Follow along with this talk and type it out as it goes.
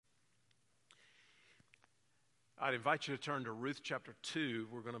I'd invite you to turn to Ruth chapter 2.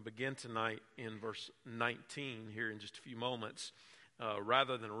 We're going to begin tonight in verse 19 here in just a few moments.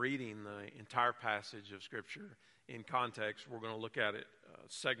 Rather than reading the entire passage of Scripture in context, we're going to look at it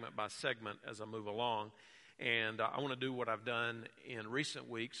segment by segment as I move along. And I want to do what I've done in recent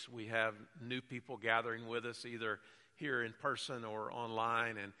weeks. We have new people gathering with us, either here in person or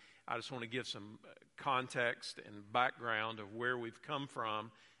online. And I just want to give some context and background of where we've come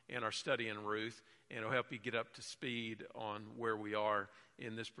from in our study in Ruth, and it'll help you get up to speed on where we are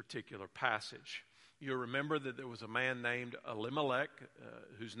in this particular passage. You'll remember that there was a man named Elimelech,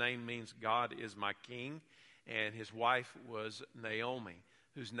 whose name means God is my king, and his wife was Naomi,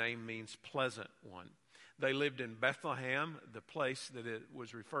 whose name means pleasant one. They lived in Bethlehem, the place that it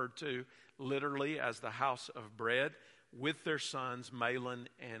was referred to literally as the house of bread, with their sons Mahlon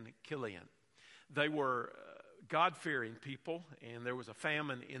and Chilion. They were God-fearing people, and there was a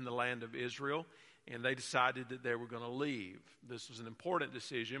famine in the land of Israel, and they decided that they were going to leave. This was an important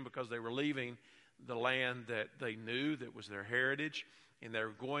decision because they were leaving the land that they knew that was their heritage, and they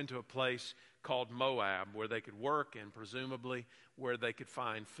were going to a place called Moab where they could work and presumably where they could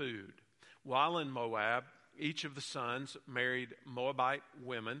find food. While in Moab, each of the sons married Moabite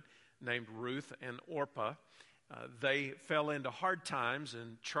women named Ruth and Orpah. They fell into hard times,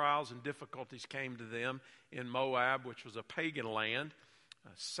 and trials and difficulties came to them in Moab, which was a pagan land.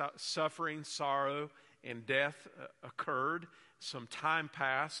 Suffering, sorrow, and death occurred. Some time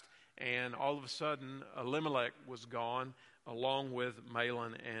passed, and all of a sudden, Elimelech was gone, along with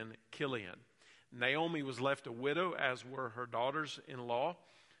Mahlon and Chilion. Naomi was left a widow, as were her daughters-in-law.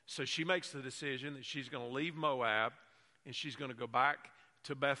 So she makes the decision that she's going to leave Moab, and she's going to go back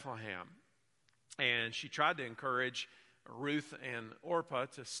to Bethlehem. And she tried to encourage Ruth and Orpah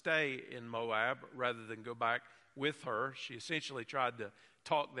to stay in Moab rather than go back with her. She essentially tried to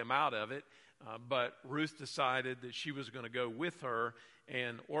talk them out of it, but Ruth decided that she was going to go with her,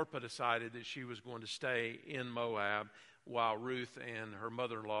 and Orpah decided that she was going to stay in Moab while Ruth and her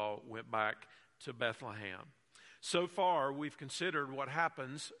mother-in-law went back to Bethlehem. So far, we've considered what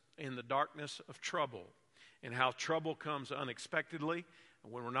happens in the darkness of trouble and how trouble comes unexpectedly.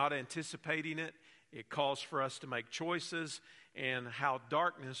 When we're not anticipating it, it calls for us to make choices, and how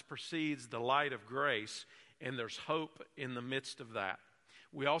darkness precedes the light of grace, and there's hope in the midst of that.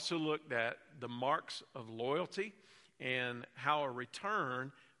 We also looked at the marks of loyalty and how a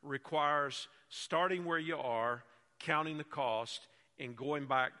return requires starting where you are, counting the cost, and going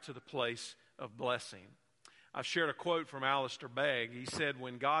back to the place of blessing. I've shared a quote from Alistair Begg. He said,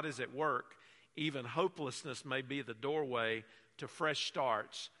 "When God is at work, even hopelessness may be the doorway to fresh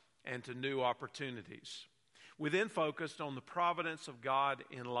starts and to new opportunities." We then focused on the providence of God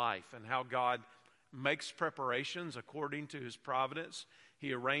in life and how God makes preparations according to his providence.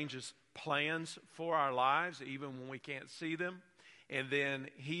 He arranges plans for our lives even when we can't see them, and then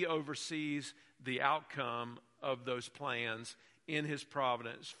he oversees the outcome of those plans in his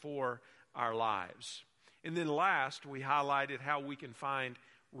providence for our lives. And then last, we highlighted how we can find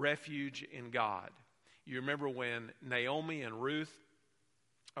refuge in God. You remember when Naomi and Ruth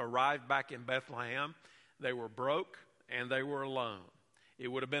arrived back in Bethlehem, they were broke and they were alone. It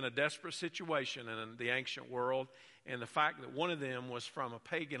would have been a desperate situation in the ancient world, and the fact that one of them was from a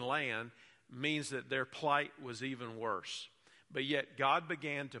pagan land means that their plight was even worse. But yet God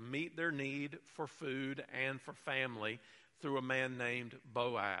began to meet their need for food and for family through a man named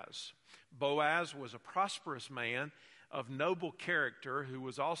Boaz. Boaz was a prosperous man of noble character who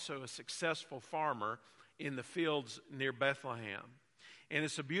was also a successful farmer in the fields near Bethlehem. And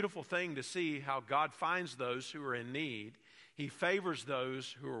it's a beautiful thing to see how God finds those who are in need. He favors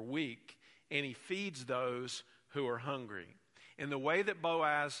those who are weak, and he feeds those who are hungry. And the way that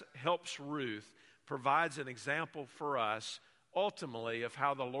Boaz helps Ruth provides an example for us, ultimately, of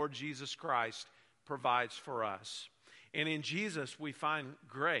how the Lord Jesus Christ provides for us. And in Jesus, we find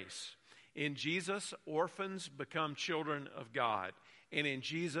grace. In Jesus, orphans become children of God. And in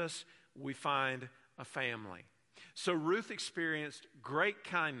Jesus, we find a family. So Ruth experienced great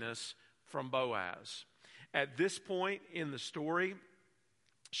kindness from Boaz. At this point in the story,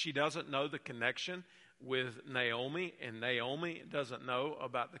 she doesn't know the connection with Naomi, and Naomi doesn't know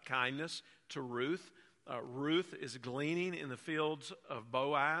about the kindness to Ruth. Ruth is gleaning in the fields of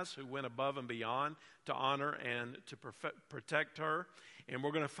Boaz, who went above and beyond to honor and to protect her. And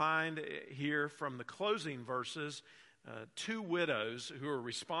we're going to find here from the closing verses two widows who are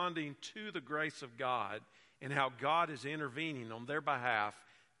responding to the grace of God and how God is intervening on their behalf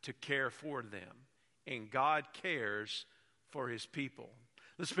to care for them. And God cares for his people.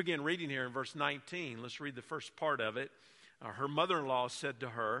 Let's begin reading here in verse 19. Let's read the first part of it. Her mother-in-law said to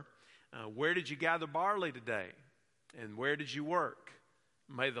her, "Where did you gather barley today?" And where did you work?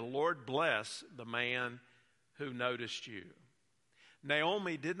 May the Lord bless the man who noticed you.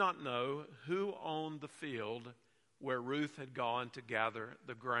 Naomi did not know who owned the field where Ruth had gone to gather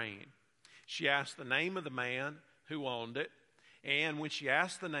the grain. She asked the name of the man who owned it, and when she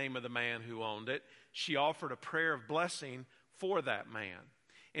asked the name of the man who owned it, she offered a prayer of blessing for that man.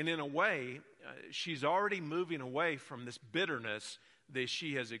 And in a way, she's already moving away from this bitterness that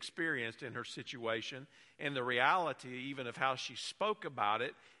she has experienced in her situation and the reality even of how she spoke about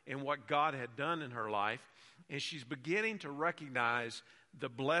it and what God had done in her life. And she's beginning to recognize the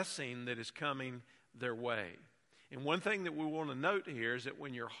blessing that is coming their way. And one thing that we want to note here is that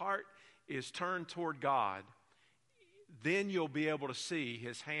when your heart is turned toward God, then you'll be able to see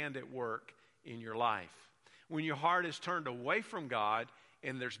His hand at work in your life. When your heart is turned away from God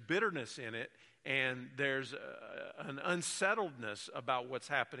and there's bitterness in it and there's an unsettledness about what's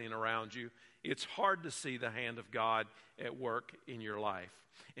happening around you, it's hard to see the hand of God at work in your life.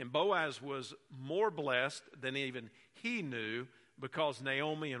 And Boaz was more blessed than even he knew because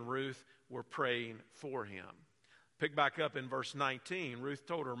Naomi and Ruth were praying for him. Pick back up in verse 19. Ruth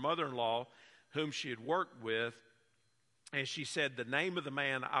told her mother-in-law, whom she had worked with, and she said, "The name of the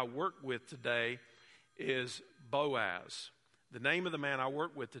man I work with today is Boaz." The name of the man I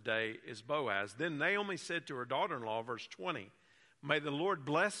work with today is Boaz. Then Naomi said to her daughter-in-law, verse 20, "May the Lord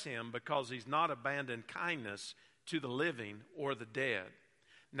bless him because he's not abandoned kindness to the living or the dead."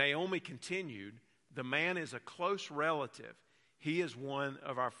 Naomi continued, "The man is a close relative. He is one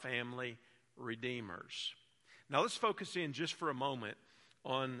of our family redeemers." Now let's focus in just for a moment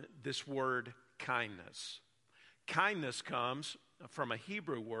on this word kindness. Kindness comes from a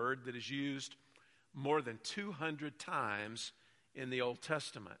Hebrew word that is used more than 200 times in the Old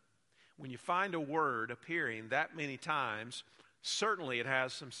Testament. When you find a word appearing that many times, certainly it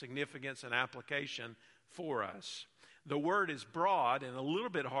has some significance and application for us. The word is broad and a little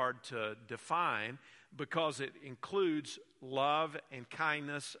bit hard to define because it includes love and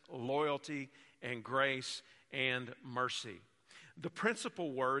kindness, loyalty and grace and mercy. The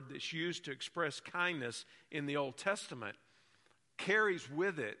principal word that's used to express kindness in the Old Testament carries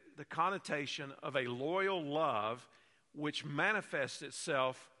with it the connotation of a loyal love which manifests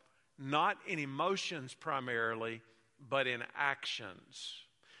itself not in emotions primarily, but in actions.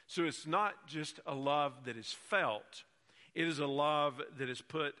 So it's not just a love that is felt, it is a love that is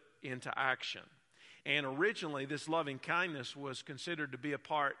put into action. And originally, this loving kindness was considered to be a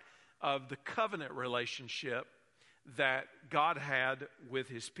part of the covenant relationship that God had with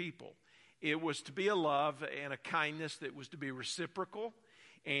His people. It was to be a love and a kindness that was to be reciprocal,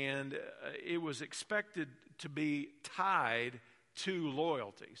 and it was expected to be tied to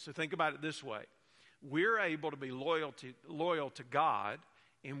loyalty. So think about it this way. We're able to be loyal to God,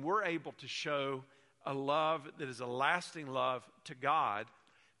 and we're able to show a love that is a lasting love to God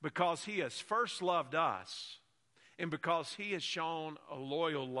because He has first loved us and because He has shown a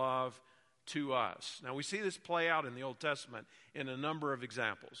loyal love to us. Now we see this play out in the Old Testament in a number of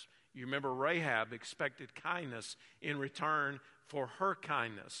examples. You remember Rahab expected kindness in return for her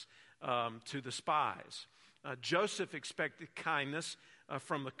kindness to the spies. Joseph expected kindness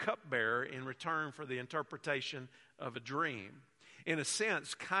from the cupbearer in return for the interpretation of a dream. In a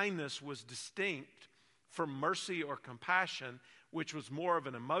sense, kindness was distinct from mercy or compassion, which was more of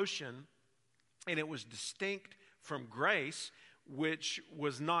an emotion, and it was distinct from grace, which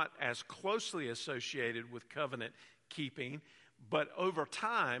was not as closely associated with covenant keeping. But over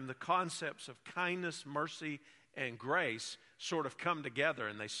time, the concepts of kindness, mercy, and grace sort of come together,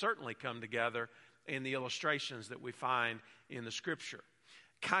 and they certainly come together in the illustrations that we find in the Scripture.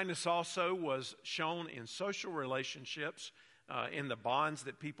 Kindness also was shown in social relationships, in the bonds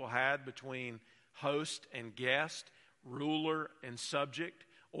that people had between host and guest, ruler and subject,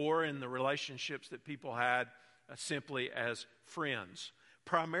 or in the relationships that people had simply as friends.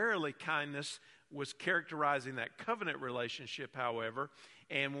 Primarily, kindness was characterizing that covenant relationship, however,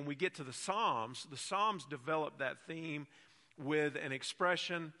 and when we get to the Psalms develop that theme with an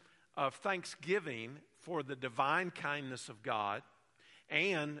expression of thanksgiving for the divine kindness of God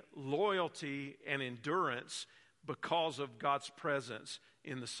and loyalty and endurance because of God's presence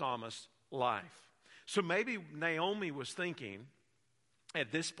in the psalmist's life. So maybe Naomi was thinking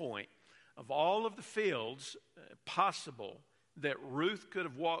at this point of all of the fields possible that Ruth could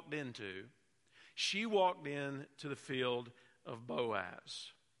have walked into, she walked into the field of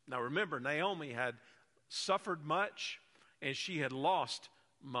Boaz. Now remember, Naomi had suffered much and she had lost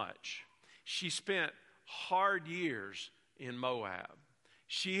much. She spent hard years in Moab.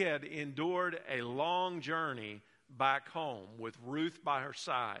 She had endured a long journey back home with Ruth by her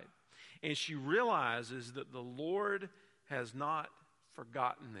side. And she realizes that the Lord has not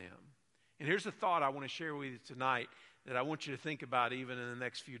forgotten them. And here's a thought I want to share with you tonight that I want you to think about even in the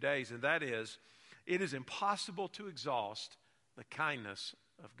next few days, and that is, it is impossible to exhaust the kindness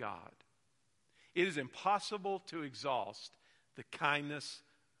of God. It is impossible to exhaust the kindness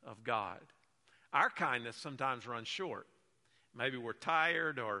of God. Our kindness sometimes runs short. Maybe we're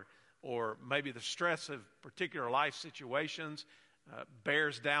tired, or maybe the stress of particular life situations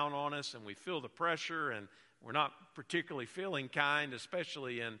bears down on us, and we feel the pressure, and we're not particularly feeling kind,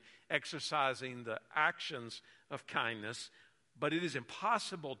 especially in exercising the actions of kindness. But it is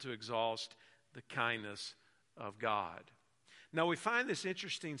impossible to exhaust the kindness of God. Now, we find this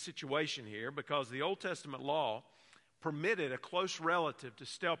interesting situation here because the Old Testament law permitted a close relative to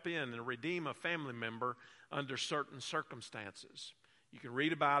step in and redeem a family member under certain circumstances. You can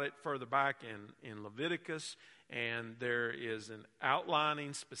read about it further back in Leviticus, and there is an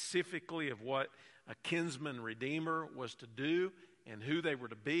outlining specifically of what a kinsman redeemer was to do and who they were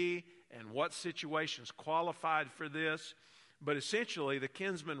to be and what situations qualified for this. But essentially, the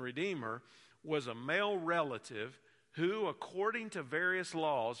kinsman redeemer was a male relative who, according to various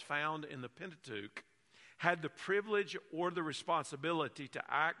laws found in the Pentateuch, had the privilege or the responsibility to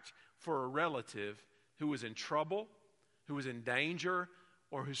act for a relative who was in trouble, who was in danger,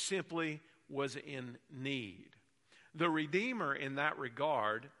 or who simply was in need. The Redeemer, in that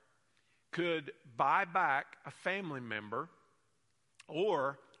regard, could buy back a family member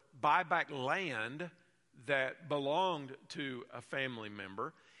or buy back land that belonged to a family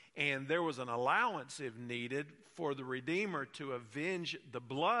member, and there was an allowance, if needed, for the Redeemer to avenge the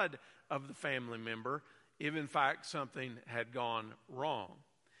blood of the family member if, in fact, something had gone wrong.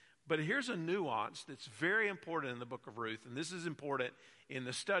 But here's a nuance that's very important in the book of Ruth, and this is important in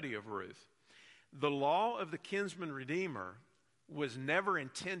the study of Ruth. The law of the kinsman redeemer was never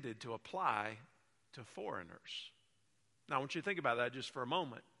intended to apply to foreigners. Now, I want you to think about that just for a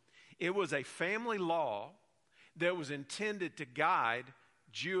moment. It was a family law that was intended to guide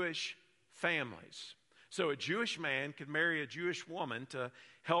Jewish families. So a Jewish man could marry a Jewish woman to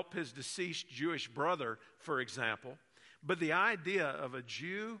help his deceased Jewish brother, for example. But the idea of a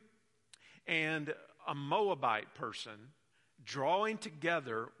Jew and a Moabite person drawing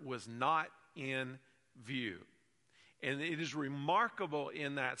together was not in view. And it is remarkable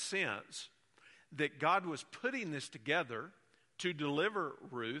in that sense that God was putting this together to deliver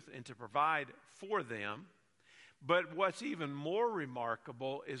Ruth and to provide for them. But what's even more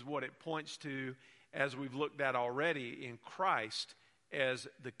remarkable is what it points to, as we've looked at already, in Christ as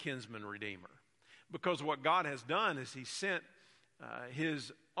the kinsman redeemer. Because what God has done is he sent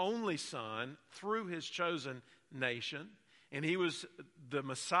his only son through his chosen nation, and he was the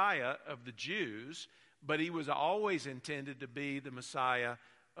Messiah of the Jews, but he was always intended to be the Messiah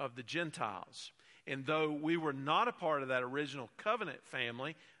of the Gentiles. And though we were not a part of that original covenant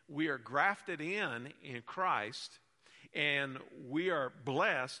family, we are grafted in Christ, and we are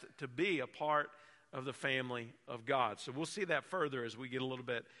blessed to be a part of the family of God. So we'll see that further as we get a little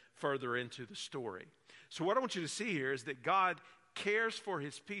bit further into the story. So what I want you to see here is that God cares for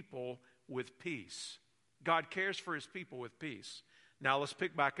his people with peace. God cares for his people with peace. Now let's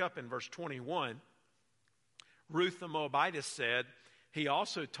pick back up in verse 21. Ruth the Moabitess said, "He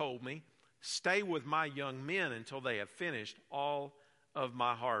also told me, stay with my young men until they have finished all of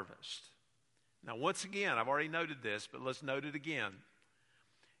my harvest." Now once again, I've already noted this, but let's note it again.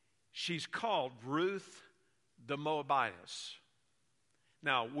 She's called Ruth the Moabitess.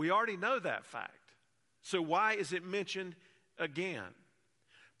 Now, we already know that fact. So why is it mentioned again?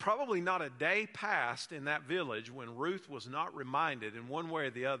 Probably not a day passed in that village when Ruth was not reminded in one way or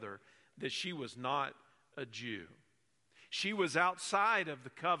the other that she was not a Jew. She was outside of the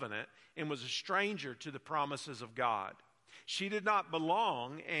covenant and was a stranger to the promises of God. She did not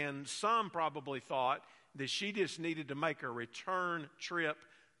belong, and some probably thought that she just needed to make a return trip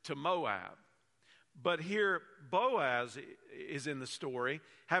to Moab. But here Boaz is in the story,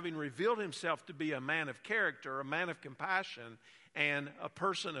 having revealed himself to be a man of character, a man of compassion, and a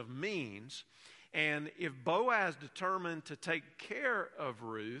person of means. And if Boaz determined to take care of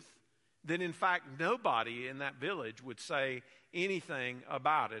Ruth, then in fact nobody in that village would say anything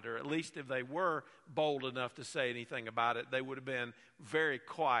about it, or at least if they were bold enough to say anything about it, they would have been very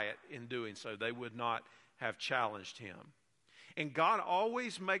quiet in doing so. They would not have challenged him. And God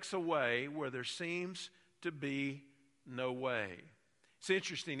always makes a way where there seems to be no way. It's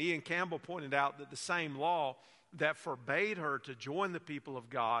interesting. Ian Campbell pointed out that the same law that forbade her to join the people of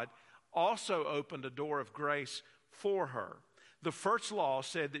God also opened a door of grace for her. The first law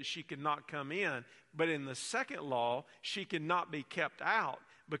said that she could not come in, but in the second law, she could not be kept out.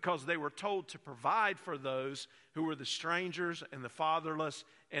 because they were told to provide for those who were the strangers and the fatherless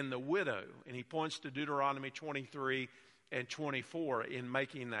and the widow. And he points to Deuteronomy 23 and 24 in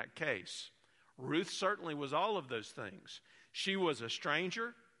making that case. Ruth certainly was all of those things. She was a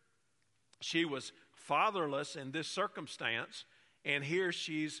stranger. She was fatherless in this circumstance. And here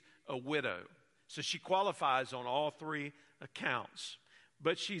she's a widow. So she qualifies on all three accounts.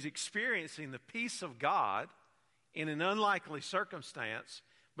 But she's experiencing the peace of God in an unlikely circumstance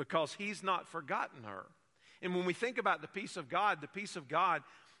because he's not forgotten her. And when we think about the peace of God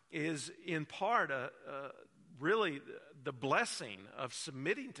is in part really the blessing of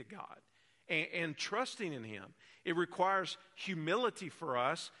submitting to God and trusting in him. It requires humility for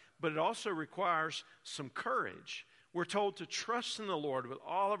us, but it also requires some courage. We're told to trust in the Lord with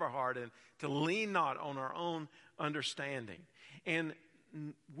all of our heart and to lean not on our own understanding. And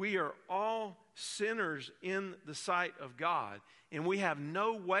we are all sinners in the sight of God, and we have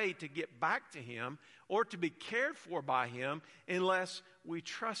no way to get back to him or to be cared for by him unless we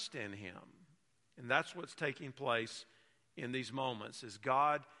trust in him. And that's what's taking place in these moments, is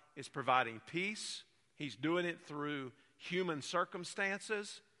God is providing peace. He's doing it through human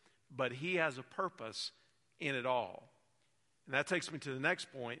circumstances, but he has a purpose in it all. And that takes me to the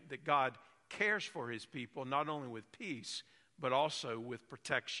next point, that God cares for his people, not only with peace, but also with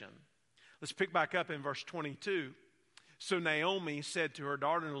protection. Let's pick back up in verse 22. So Naomi said to her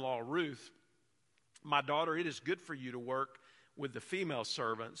daughter-in-law Ruth, "My daughter, it is good for you to work with the female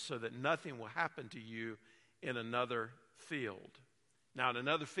servants so that nothing will happen to you in another field." Now, in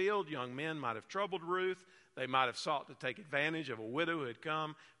another field, young men might have troubled Ruth. They might have sought to take advantage of a widow who had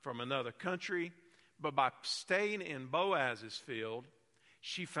come from another country. But by staying in Boaz's field,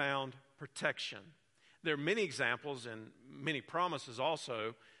 she found protection. There are many examples and many promises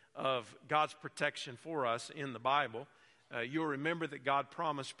also of God's protection for us in the Bible. You'll remember that God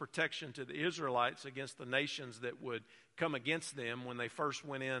promised protection to the Israelites against the nations that would come against them when they first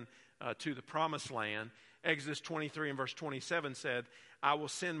went in to the promised land. Exodus 23 and verse 27 said, "I will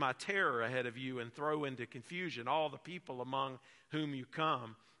send my terror ahead of you and throw into confusion all the people among whom you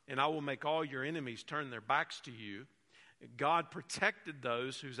come, and I will make all your enemies turn their backs to you." God protected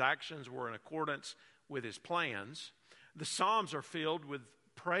those whose actions were in accordance with his plans. The Psalms are filled with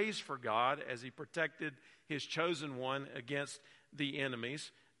praise for God as he protected his chosen one against the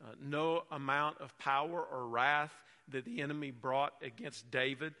enemies. No amount of power or wrath that the enemy brought against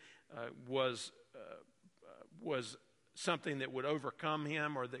David was something that would overcome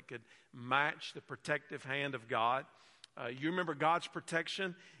him or that could match the protective hand of God. You remember God's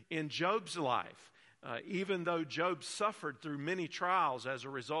protection in Job's life. Even though Job suffered through many trials as a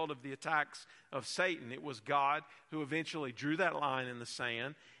result of the attacks of Satan, it was God who eventually drew that line in the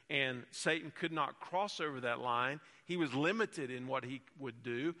sand, and Satan could not cross over that line. He was limited in what he would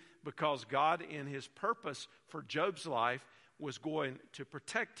do because God, in his purpose for Job's life, was going to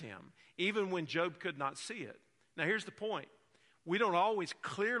protect him, even when Job could not see it. Now, here's the point. We don't always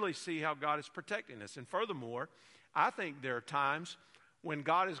clearly see how God is protecting us. And furthermore, I think there are times when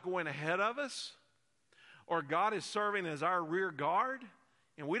God is going ahead of us, or God is serving as our rear guard,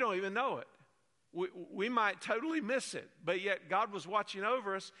 and we don't even know it. We might totally miss it, but yet God was watching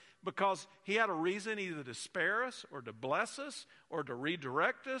over us because he had a reason either to spare us or to bless us or to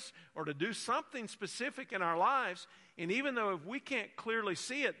redirect us or to do something specific in our lives. And even though if we can't clearly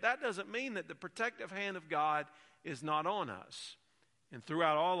see it, that doesn't mean that the protective hand of God is not on us. And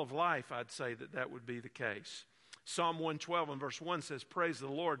throughout all of life, I'd say that that would be the case. Psalm 112 and verse 1 says, "Praise the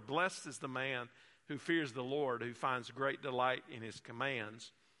Lord, blessed is the man who fears the Lord, who finds great delight in his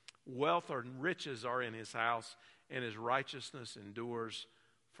commands. Wealth and riches are in his house, and his righteousness endures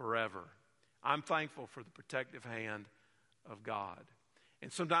forever." I'm thankful for the protective hand of God.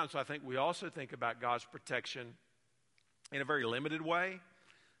 And sometimes I think we also think about God's protection in a very limited way,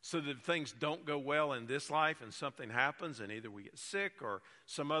 so that if things don't go well in this life and something happens and either we get sick or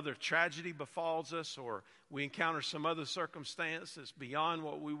some other tragedy befalls us or we encounter some other circumstance that's beyond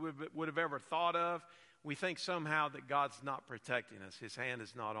what we would have ever thought of, we think somehow that God's not protecting us. His hand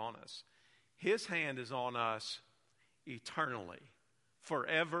is not on us. His hand is on us eternally,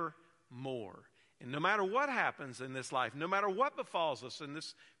 forevermore. And no matter what happens in this life, no matter what befalls us in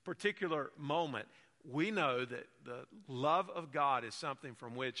this particular moment, we know that the love of God is something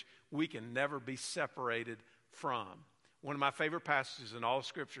from which we can never be separated from. One of my favorite passages in all of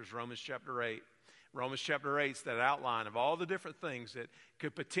Scripture is Romans chapter 8. Romans chapter 8 is that outline of all the different things that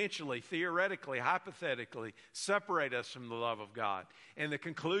could potentially, theoretically, hypothetically separate us from the love of God. And the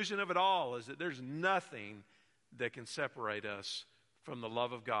conclusion of it all is that there's nothing that can separate us from the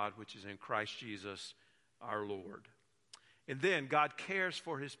love of God, which is in Christ Jesus our Lord. And then God cares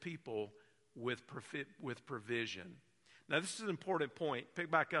for his people with provision. Now, this is an important point. Pick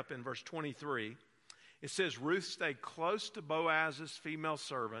back up in verse 23. It says, Ruth stayed close to Boaz's female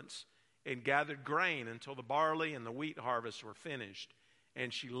servants and gathered grain until the barley and the wheat harvests were finished,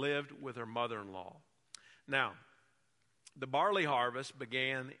 and she lived with her mother-in-law. Now, the barley harvest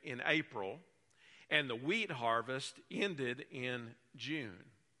began in April, and the wheat harvest ended in June.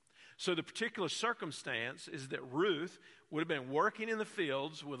 So the particular circumstance is that Ruth would have been working in the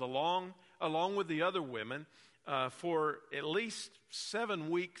fields along with the other women for at least 7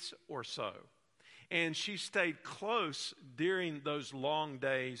 weeks or so. And she stayed close during those long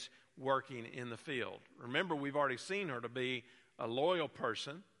days working in the field. Remember, we've already seen her to be a loyal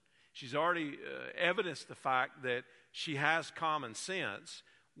person. She's already evidenced the fact that she has common sense.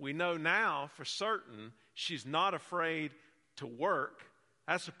 We know now for certain she's not afraid to work.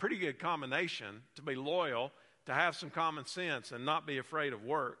 That's a pretty good combination, to be loyal, to have some common sense and not be afraid of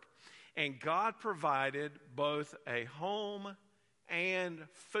work. And God provided both a home and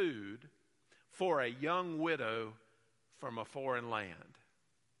food for a young widow from a foreign land.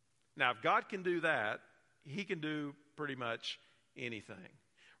 Now, if God can do that, he can do pretty much anything.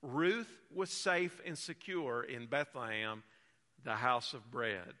 Ruth was safe and secure in Bethlehem, the house of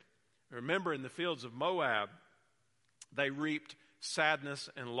bread. Remember, in the fields of Moab, they reaped sadness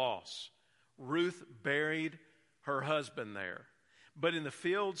and loss. Ruth buried her husband there. But in the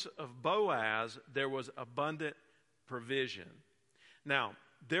fields of Boaz, there was abundant provision. Now,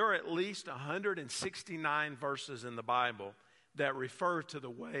 there are at least 169 verses in the Bible that refer to the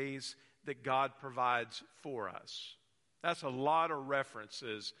ways that God provides for us. That's a lot of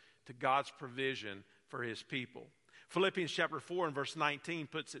references to God's provision for his people. Philippians chapter 4 and verse 19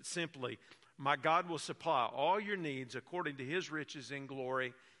 puts it simply, my God will supply all your needs according to his riches in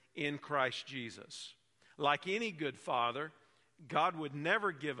glory in Christ Jesus. Like any good father, God would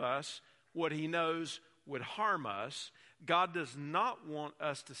never give us what he knows would harm us. God does not want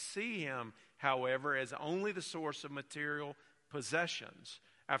us to see him, however, as only the source of material possessions.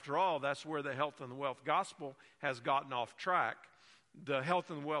 After all, that's where the health and the wealth gospel has gotten off track. The health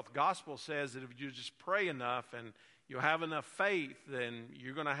and wealth gospel says that if you just pray enough and you have enough faith, then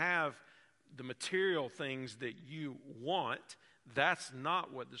you're going to have the material things that you want. That's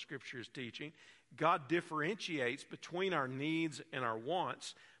not what the scripture is teaching. God differentiates between our needs and our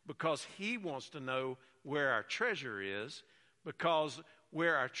wants because he wants to know where our treasure is, because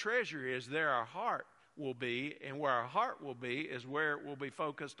where our treasure is, there our heart will be, and where our heart will be is where it will be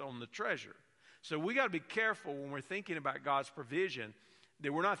focused on the treasure. So we got to be careful when we're thinking about God's provision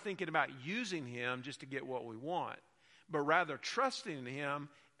that we're not thinking about using him just to get what we want, but rather trusting in him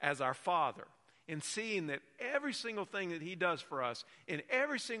as our Father and seeing that every single thing that he does for us and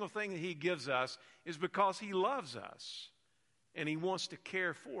every single thing that he gives us is because he loves us and he wants to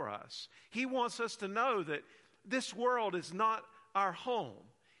care for us. He wants us to know that this world is not our home.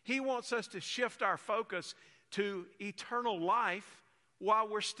 He wants us to shift our focus to eternal life while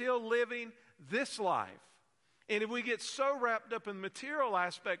we're still living this life. And if we get so wrapped up in the material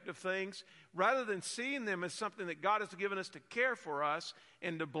aspect of things, rather than seeing them as something that God has given us to care for us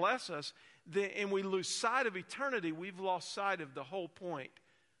and to bless us, and we lose sight of eternity, we've lost sight of the whole point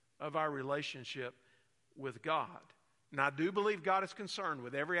of our relationship with God. And I do believe God is concerned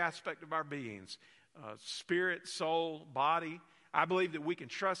with every aspect of our beings, spirit, soul, body. I believe that we can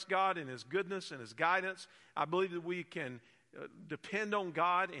trust God in his goodness and his guidance. I believe that we can depend on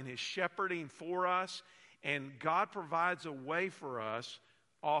God in his shepherding for us. And God provides a way for us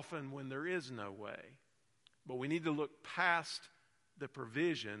often when there is no way. But we need to look past the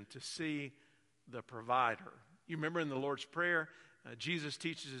provision to see the provider. You remember in the Lord's Prayer, Jesus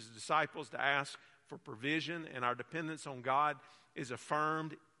teaches his disciples to ask for provision, and our dependence on God is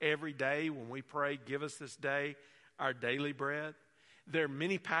affirmed every day when we pray, give us this day our daily bread. There are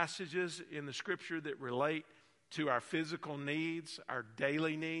many passages in the scripture that relate to our physical needs, our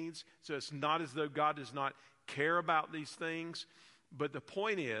daily needs. So it's not as though God does not care about these things. But the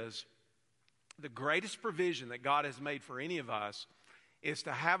point is, the greatest provision that God has made for any of us is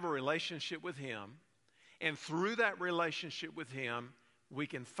to have a relationship with him. And through that relationship with him, we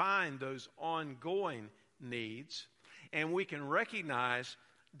can find those ongoing needs. And we can recognize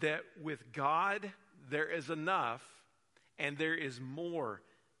that with God, there is enough and there is more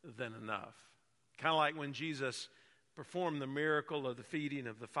than enough. Kind of like when Jesus performed the miracle of the feeding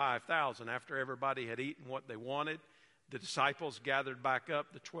of the 5,000. After everybody had eaten what they wanted, the disciples gathered back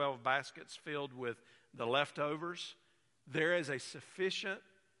up the 12 baskets filled with the leftovers. There is a sufficient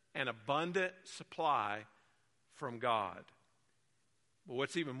and abundant supply from God. But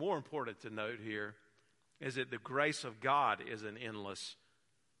what's even more important to note here is that the grace of God is an endless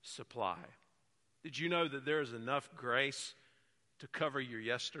supply. Did you know that there is enough grace to cover your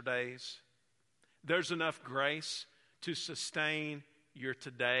yesterdays? There's enough grace to sustain your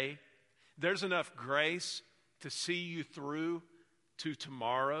today. There's enough grace to see you through to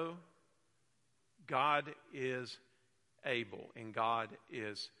tomorrow. God is able and God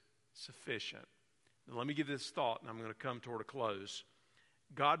is sufficient. Now, let me give this thought and I'm going to come toward a close.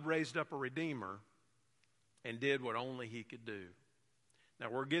 God raised up a Redeemer and did what only He could do. Now,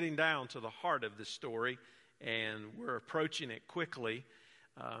 we're getting down to the heart of this story, and we're approaching it quickly.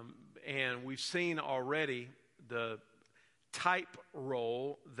 And we've seen already the type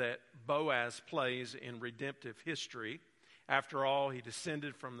role that Boaz plays in redemptive history. After all, he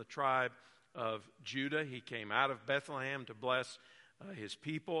descended from the tribe of Judah. He came out of Bethlehem to bless his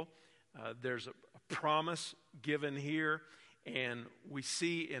people. There's a promise given here, and we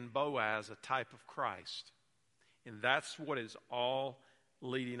see in Boaz a type of Christ. And that's what is all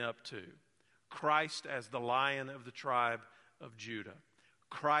leading up to. Christ as the Lion of the tribe of Judah.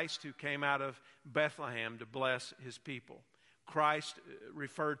 Christ who came out of Bethlehem to bless his people. Christ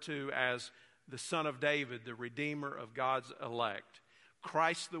referred to as the Son of David, the Redeemer of God's elect.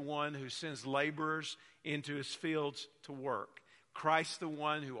 Christ the one who sends laborers into his fields to work. Christ the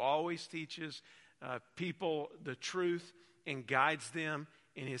one who always teaches people the truth and guides them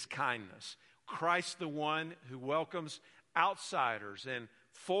in his kindness. Christ the one who welcomes outsiders and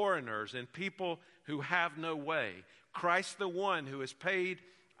foreigners and people who have no way. Christ the one who has paid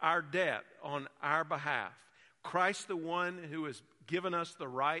our debt on our behalf. Christ the one who has given us the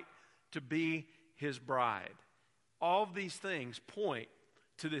right to be his bride. All of these things point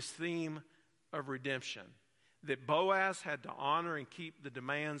to this theme of redemption. That Boaz had to honor and keep the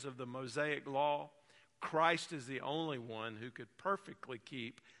demands of the Mosaic law. Christ is the only one who could perfectly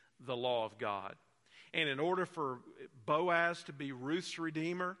keep the law of God. And in order for Boaz to be Ruth's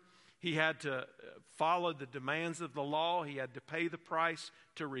redeemer, he had to follow the demands of the law. He had to pay the price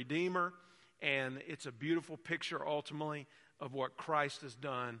to redeem her. And it's a beautiful picture ultimately of what Christ has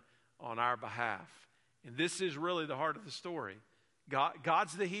done on our behalf. And this is really the heart of the story.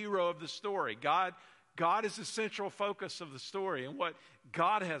 God's the hero of the story. God is the central focus of the story. And what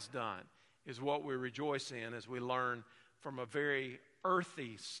God has done is what we rejoice in as we learn from a very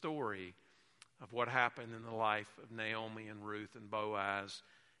earthy story of what happened in the life of Naomi and Ruth and Boaz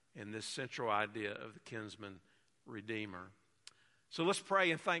and this central idea of the kinsman redeemer. So let's pray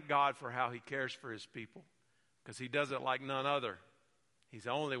and thank God for how he cares for his people, because he does it like none other. He's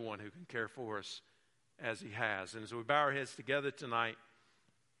the only one who can care for us as he has. And as we bow our heads together tonight,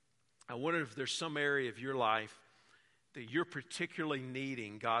 I wonder if there's some area of your life that you're particularly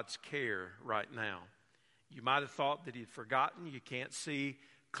needing God's care right now. You might have thought that he'd forgotten. You can't see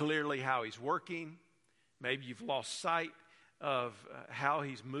clearly how he's working. Maybe you've lost sight of how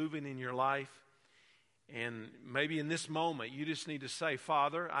he's moving in your life. And maybe in this moment you just need to say,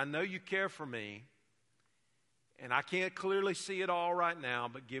 Father, I know you care for me, and I can't clearly see it all right now,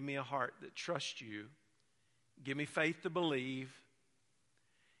 but give me a heart that trusts you. Give me faith to believe,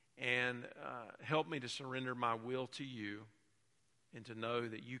 and help me to surrender my will to you and to know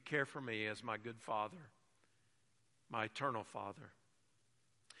that you care for me as my good Father, my eternal Father.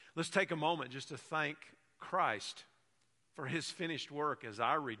 Let's take a moment just to thank Christ for his finished work as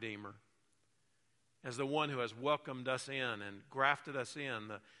our Redeemer, as the one who has welcomed us in and grafted us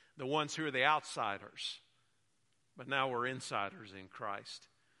in, the ones who are the outsiders, but now we're insiders in Christ.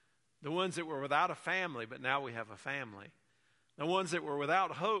 The ones that were without a family, but now we have a family. The ones that were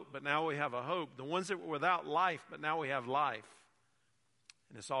without hope, but now we have a hope. The ones that were without life, but now we have life.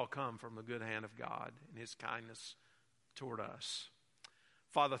 And it's all come from the good hand of God and his kindness toward us.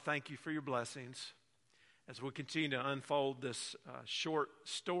 Father, thank you for your blessings. As we continue to unfold this short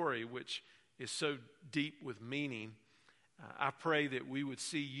story, which is so deep with meaning, I pray that we would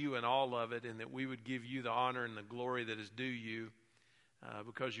see you in all of it, and that we would give you the honor and the glory that is due you,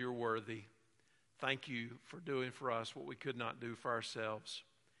 because you're worthy. Thank you for doing for us what we could not do for ourselves.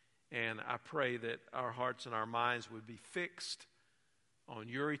 And I pray that our hearts and our minds would be fixed on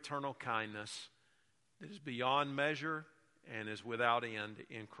your eternal kindness that is beyond measure and is without end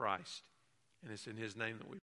in Christ. And it's in his name that we